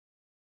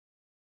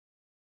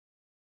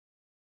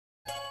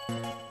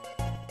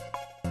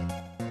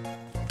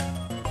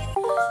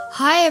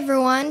Hi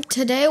everyone,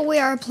 today we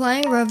are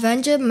playing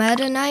Revenge of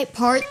MetaKnight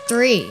Part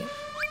 3.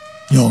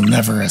 You'll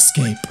never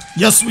escape.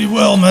 Yes we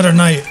will,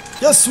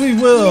 MetaKnight. Yes we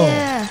will.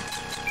 Yeah,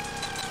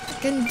 I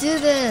can do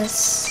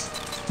this.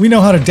 We know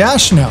how to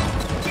dash now.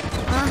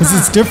 Because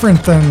it's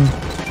different than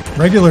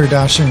regular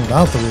dashing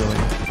without the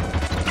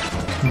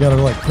wheelie. You gotta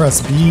like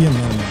press B and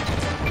then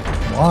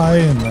Y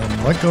and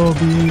then let go of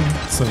B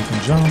so you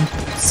can jump.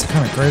 It's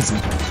kind of crazy.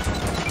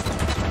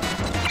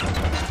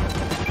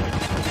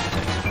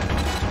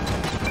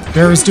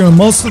 Bear's doing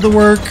most of the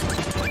work.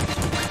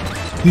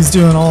 He's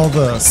doing all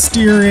the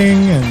steering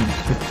and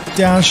the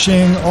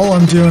dashing. All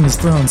I'm doing is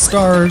throwing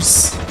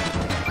stars.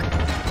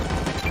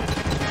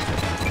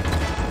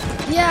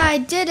 Yeah, I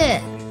did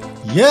it.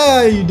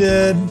 Yeah, you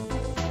did.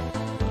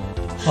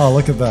 Oh,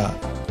 look at that.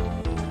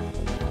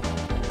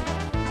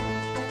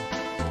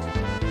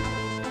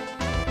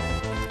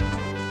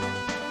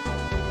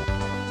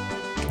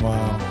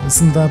 Wow,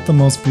 isn't that the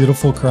most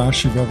beautiful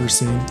crash you've ever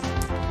seen?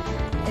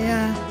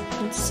 Yeah,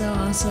 it's so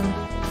awesome.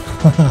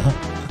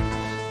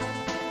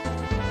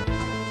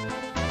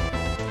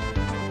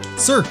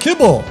 Sir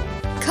Kibble!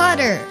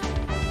 Cutter.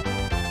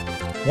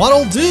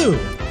 What'll do?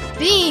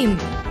 Beam.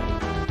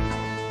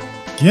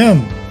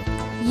 Gim.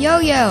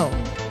 Yo-yo.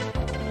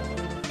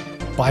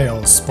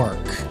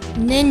 Biospark.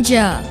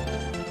 Ninja.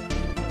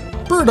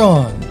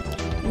 Birdon.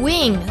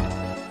 Wing.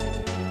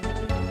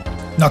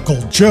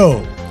 Knuckle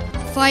Joe.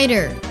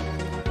 Fighter.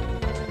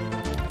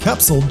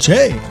 Capsule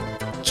J.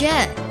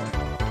 Jet.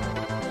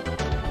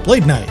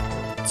 Blade Knight.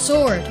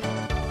 Sword.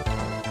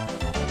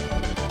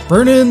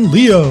 Burnin'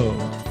 Leo.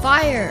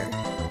 Fire.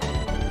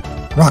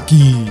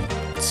 Rocky.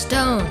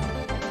 Stone.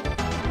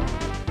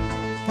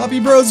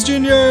 Poppy Bros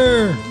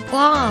Jr.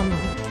 Bomb.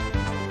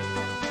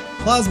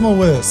 Plasma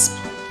Wisp.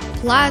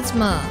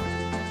 Plasma.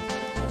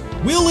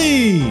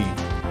 Wheelie.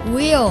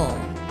 Wheel.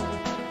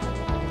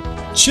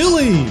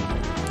 Chili.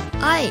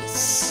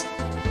 Ice.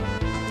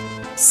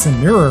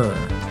 Simirar.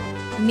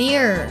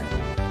 Mirror.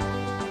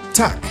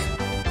 Tack.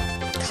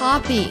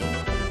 Copy.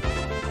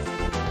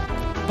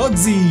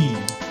 Bugsy.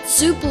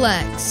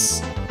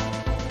 Suplex.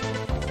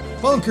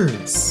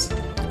 Bunkers.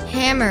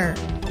 Hammer.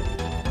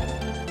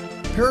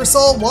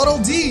 Parasol Waddle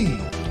D.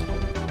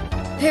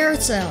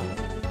 Paracel.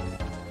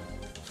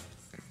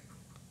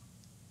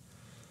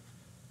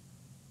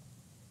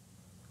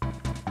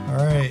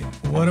 Alright,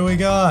 what do we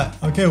got?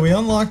 Okay, we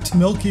unlocked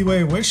Milky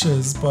Way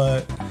Wishes,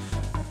 but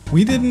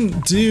we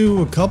didn't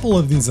do a couple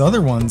of these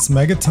other ones.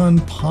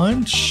 Megaton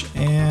Punch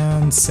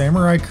and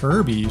Samurai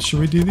Kirby. Should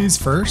we do these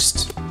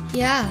first?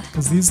 Yeah.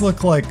 Because these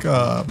look like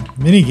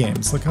mini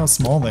games. Look how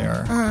small they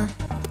are.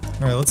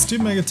 Alright, let's do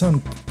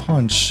Megaton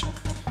Punch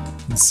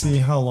and see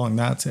how long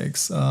that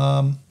takes.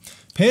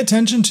 Pay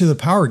attention to the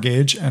power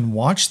gauge and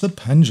watch the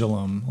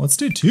pendulum. Let's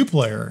do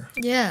 2-player.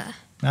 Yeah.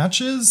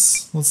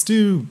 Matches? Let's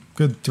do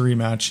good 3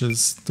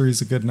 matches. 3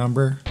 is a good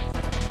number.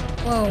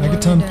 Whoa,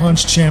 Megaton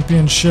Punch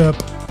Championship.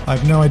 I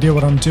have no idea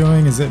what I'm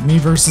doing. Is it me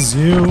versus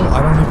you?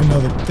 I don't even know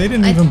that. They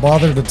didn't even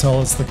bother to tell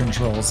us the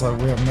controls, so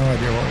we have no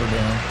idea what we're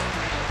doing.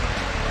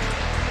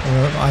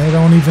 I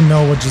don't even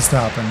know what just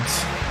happened.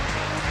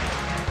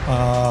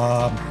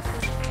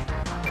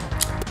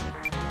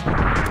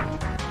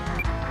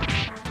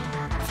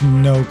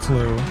 No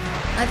clue.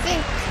 I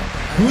think.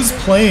 Who's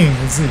playing?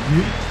 Is it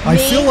you? I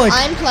feel like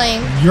I'm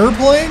playing. You're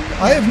playing?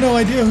 I have no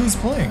idea who's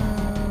playing.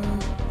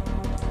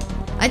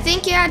 I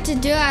think you had to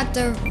do it at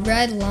the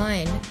red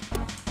line.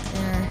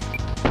 There.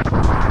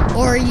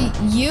 Or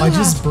you I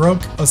just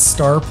broke a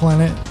star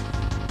planet.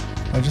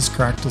 I just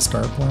cracked a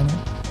star planet.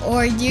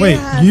 Or you Wait,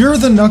 you're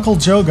the Knuckle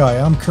Joe guy.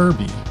 I'm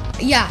Kirby.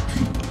 Yeah.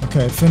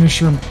 Okay,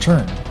 finish your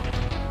turn.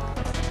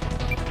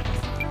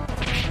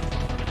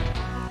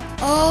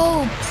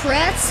 Oh,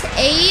 press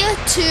A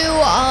to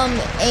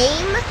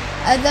aim,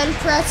 and then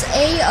press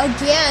A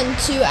again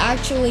to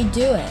actually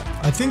do it.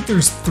 I think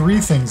there's 3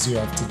 things you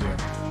have to do.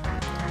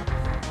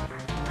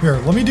 Here,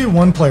 let me do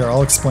 1-player.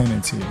 I'll explain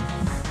it to you.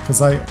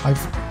 Because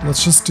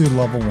let's just do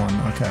level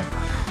 1. Okay.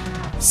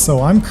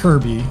 So I'm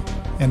Kirby,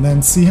 and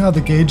then see how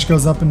the gauge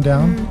goes up and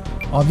down?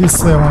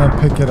 Obviously, I want to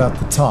pick it at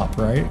the top,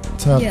 right?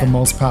 To have the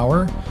most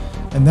power.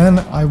 And then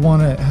I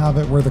want to have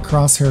it where the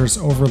crosshairs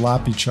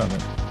overlap each other.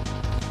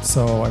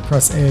 So I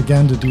press A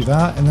again to do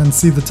that, and then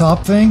see the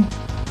top thing?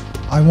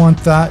 I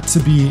want that to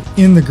be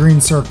in the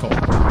green circle.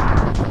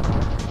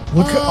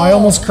 Look, I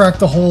almost cracked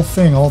the whole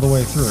thing all the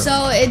way through.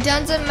 So it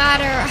doesn't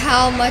matter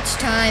how much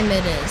time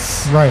it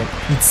is. Right,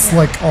 it's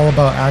like all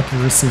about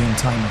accuracy and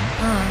timing.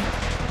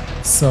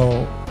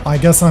 So I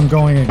guess I'm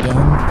going again.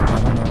 I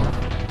don't know.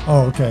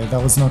 Oh, okay,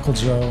 that was Knuckle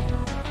Joe.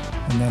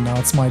 And then now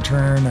it's my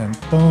turn, and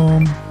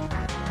boom.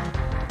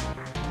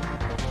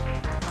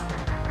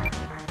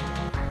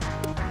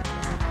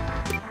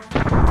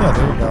 Yeah,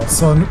 there you go.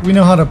 So we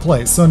know how to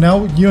play. So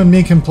now you and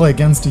me can play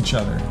against each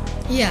other.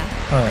 Yeah.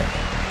 Alright.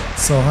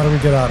 So how do we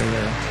get out of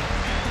here?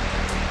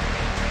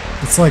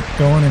 It's like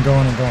going and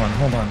going and going.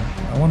 Hold on.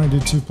 I want to do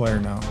 2-player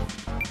now.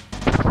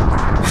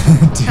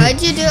 Dude,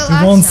 How'd you do it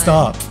last It won't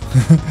time? stop.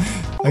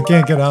 I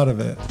can't get out of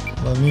it.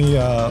 Let me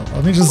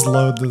just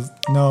load this.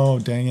 No,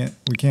 dang it.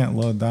 We can't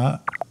load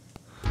that.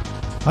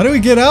 How do we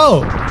get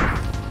out?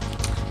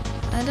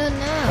 I don't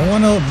know. I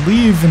want to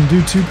leave and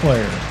do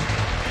 2-player.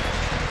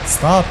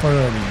 Stop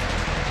already.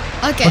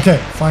 Okay. Okay,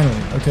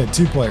 finally. Okay,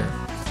 2-player.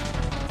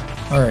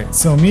 Alright,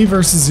 so me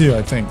versus you,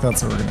 I think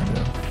that's what we're gonna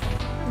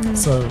do.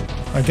 So,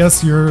 I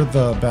guess you're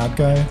the bad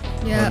guy?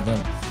 Yeah. Or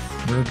the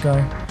weird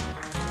guy?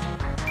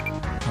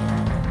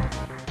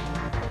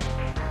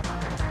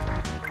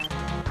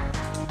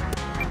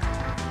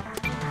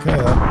 Okay,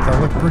 that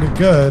looked pretty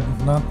good.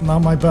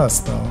 Not my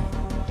best, though.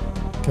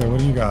 Okay, what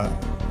do you got?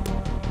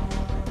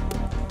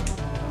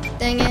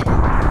 Dang it.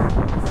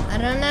 I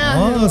don't know.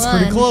 Oh, who that's won.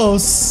 pretty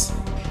close.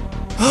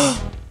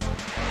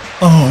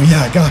 Oh,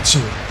 yeah, I got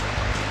you.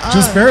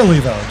 Just barely,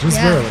 though. Just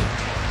barely.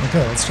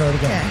 Okay, let's try it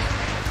again.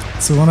 Okay.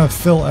 So we want to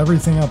fill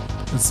everything up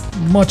as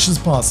much as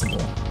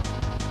possible.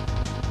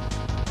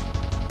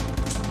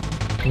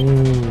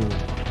 Ooh.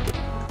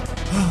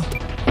 Oh,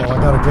 I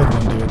got a good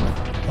one, dude.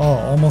 Oh,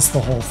 almost the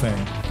whole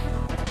thing.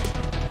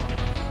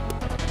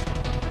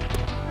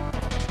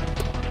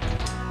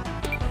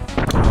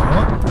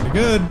 Oh, pretty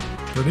good.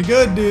 Pretty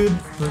good, dude.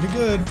 Pretty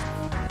good.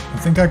 I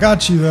think I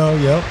got you, though.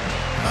 Yep.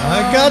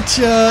 I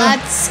gotcha.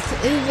 That's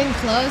even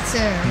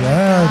closer.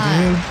 Yeah,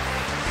 dude.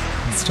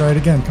 Let's try it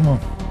again. Come on.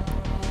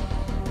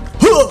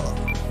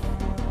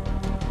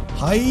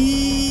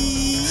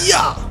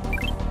 Hi-ya!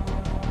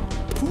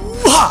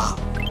 Hoo-ha!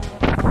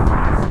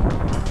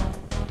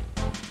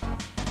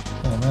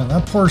 Oh man,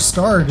 that poor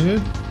star,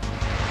 dude.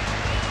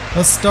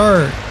 That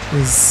star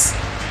is...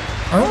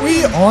 Aren't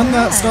we on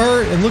that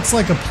star? It looks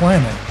like a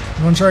planet.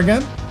 You wanna try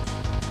again?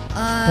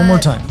 One more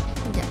time.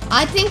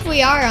 I think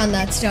we are on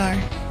that star.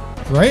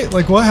 Right?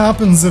 Like what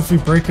happens if we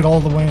break it all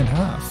the way in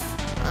half?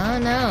 I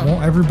don't know.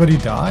 Won't everybody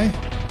die?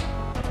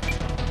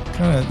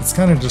 It's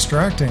kind of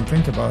distracting.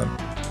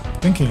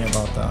 Thinking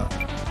about that.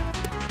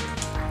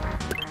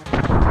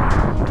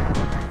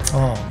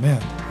 Oh man,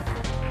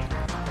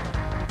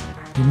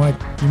 you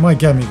might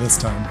get me this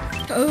time.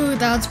 Oh,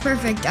 that was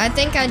perfect. I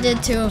think I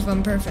did 2 of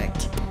them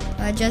perfect.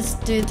 I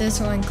just did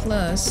this one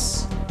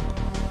close.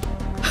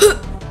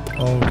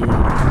 Oh dude,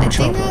 I'm in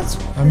trouble. that's...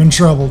 I'm in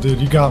trouble, dude.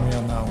 You got me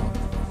on that one.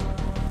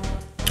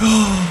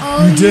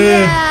 Oh, you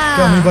did. yeah.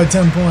 Got me by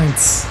 10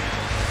 points.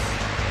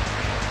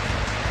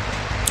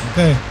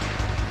 Okay,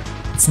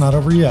 it's not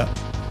over yet.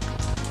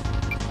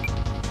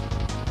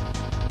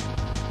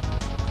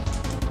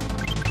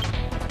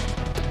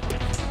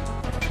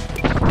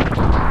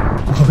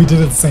 We did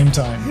it at the same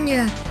time.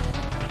 Yeah.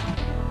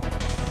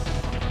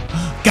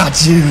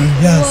 Got you!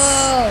 Yes!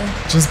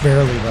 Whoa. Just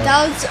barely, though.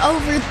 That was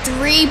over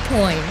 3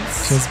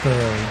 points. Just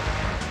barely.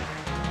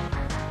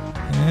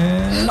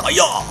 And...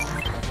 Aya!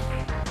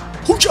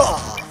 Hooja!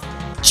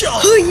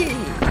 Ja!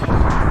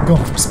 I'm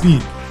going for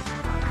speed.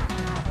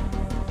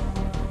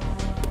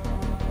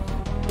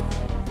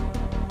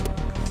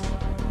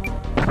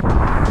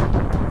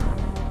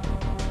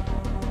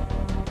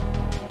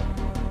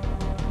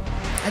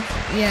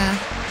 Yeah.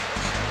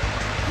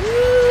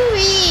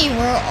 Woo-wee,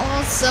 we're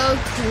all so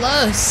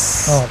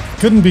close. Oh,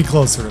 couldn't be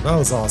closer. That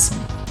was awesome.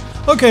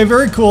 Okay,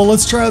 very cool.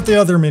 Let's try out the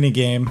other mini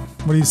game.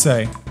 What do you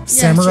say?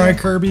 Samurai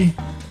Kirby?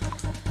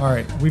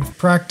 Alright, we've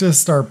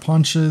practiced our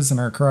punches and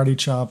our karate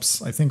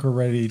chops. I think we're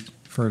ready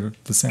for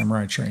the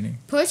samurai training.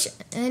 Push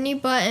any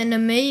button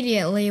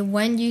immediately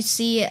when you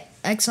see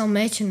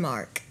exclamation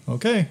mark.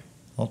 Okay,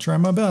 I'll try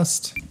my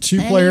best.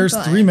 2 players,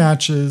 3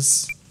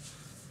 matches.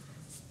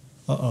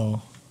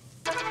 Uh-oh.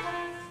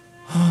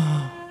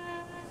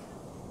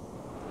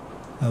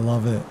 I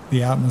love it.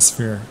 The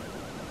atmosphere.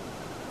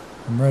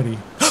 I'm ready.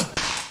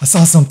 I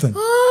saw something.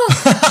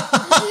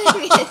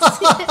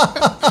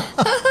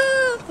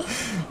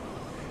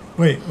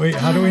 Wait,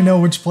 how do we know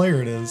which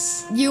player it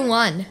is? You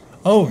won.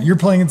 Oh, you're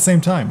playing at the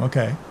same time.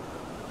 Okay.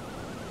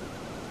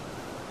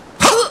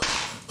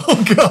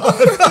 Oh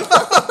god.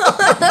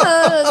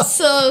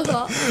 So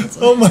hot.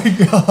 Oh my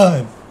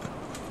god.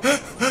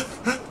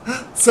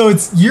 So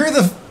you're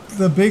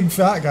the big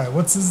fat guy.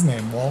 What's his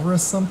name?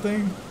 Walrus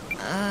something?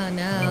 No.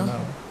 I don't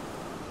know.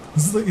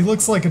 He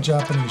looks like a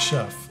Japanese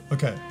chef.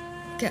 Okay.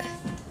 Okay.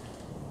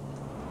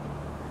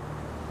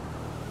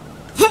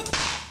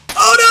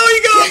 Oh no,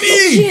 you got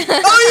me!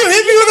 Oh, you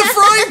hit me with a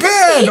frying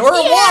pan or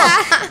a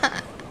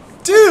wok!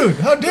 Dude,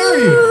 how dare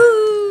you?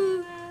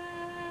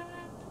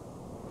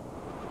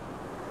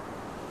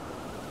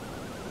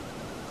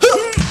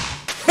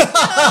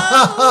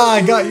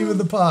 I got you with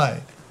the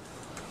pie.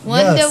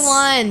 1 to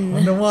 1.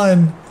 1 to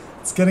 1.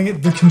 It's getting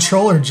it. The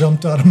controller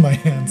jumped out of my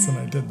hands when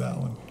I did that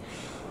one.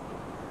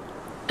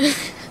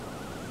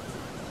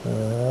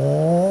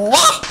 Oh.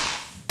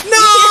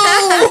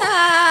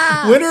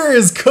 No! Winner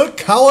is Cook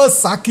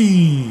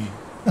Kawasaki.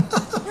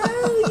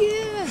 Oh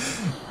yeah.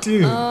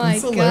 Dude, Oh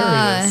that's my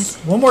hilarious.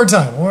 One more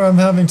time. I'm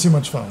having too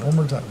much fun. One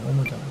more time.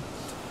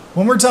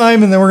 One more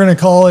time, and then we're going to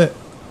call it.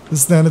 This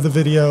is the end of the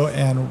video,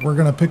 and we're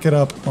going to pick it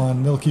up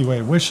on Milky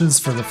Way Wishes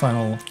for the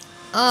final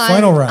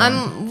round.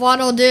 I'm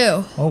What'll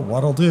Do. Oh,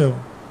 what'll do?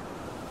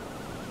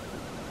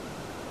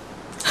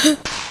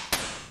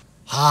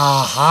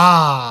 Ha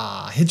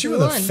ha! Hit you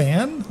with a won.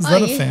 fan? Is Oh,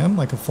 that a yeah. fan?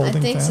 Like a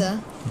folding fan? I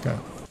think Okay.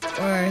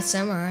 so. Or a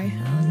samurai. I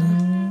don't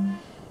know.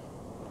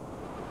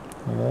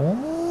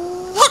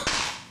 Oh,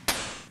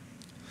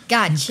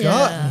 Gotcha. you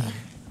got me.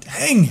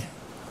 Dang.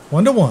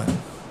 1-1.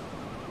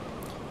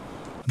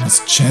 I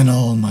must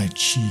channel my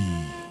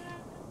chi.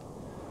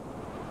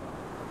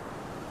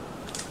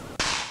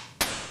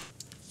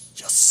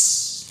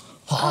 Yes.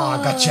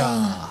 Ha,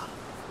 gotcha.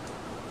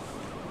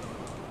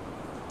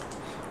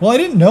 Well, I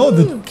didn't know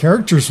the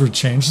characters were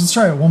changed. Let's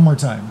try it one more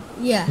time.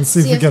 Yeah. Let's see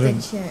if we get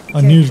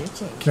a new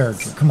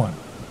character. Come on.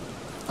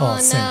 Oh,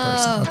 same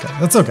person. Okay,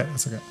 that's okay.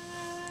 That's okay.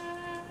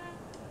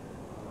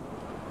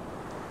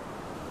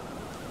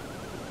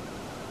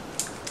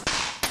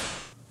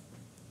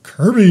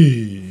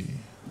 Kirby.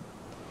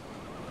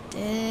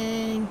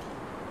 Dang.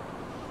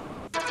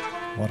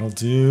 What'll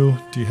do?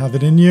 Do you have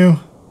it in you?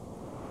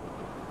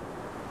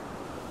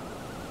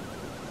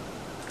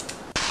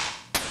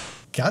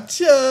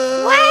 Gotcha!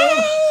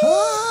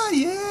 Ah,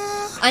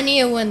 yeah! I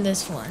need to win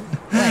this one.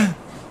 Wait.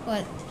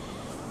 What?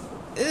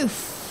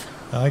 Oof.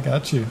 I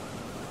got you.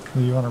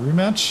 You want a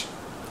rematch?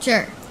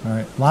 Sure. All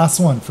right, last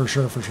one for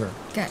sure, for sure.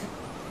 Okay.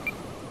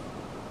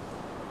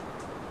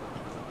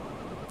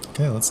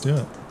 Okay, let's do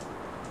it.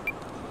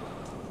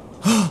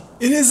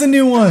 It is a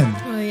new one!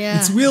 Oh, yeah.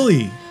 It's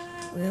Wheelie.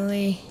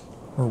 Really?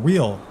 Or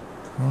Wheel.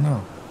 I don't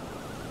know.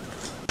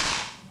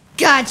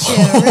 Gotcha.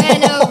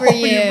 Ran over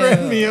you. You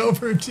ran me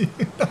over, dude.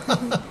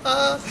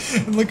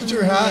 And look at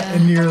your hat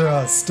and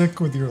your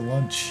stick with your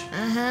lunch.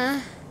 Uh-huh.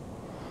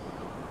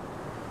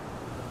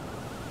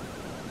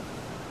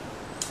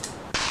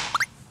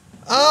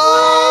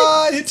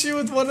 Ah! I hit you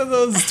with one of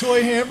those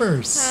toy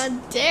hammers. How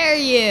dare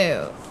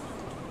you?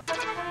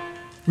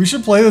 We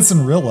should play this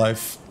in real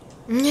life.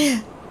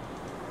 Yeah.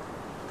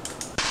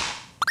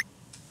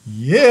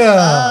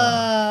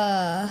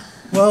 Yeah!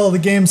 Well, the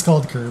game's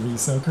called Kirby,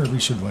 so Kirby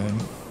should win.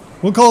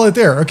 We'll call it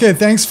there. Okay,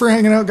 thanks for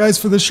hanging out,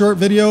 guys, for this short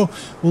video.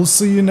 We'll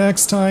see you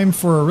next time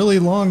for a really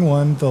long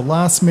one. The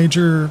last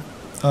major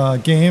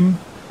game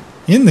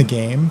in the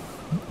game.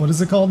 What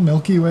is it called?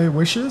 Milky Way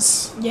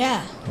Wishes?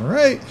 Yeah. All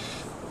right.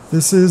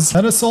 This is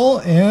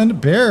Metasol and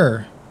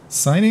Bear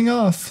signing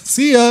off.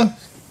 See ya!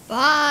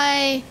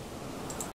 Bye.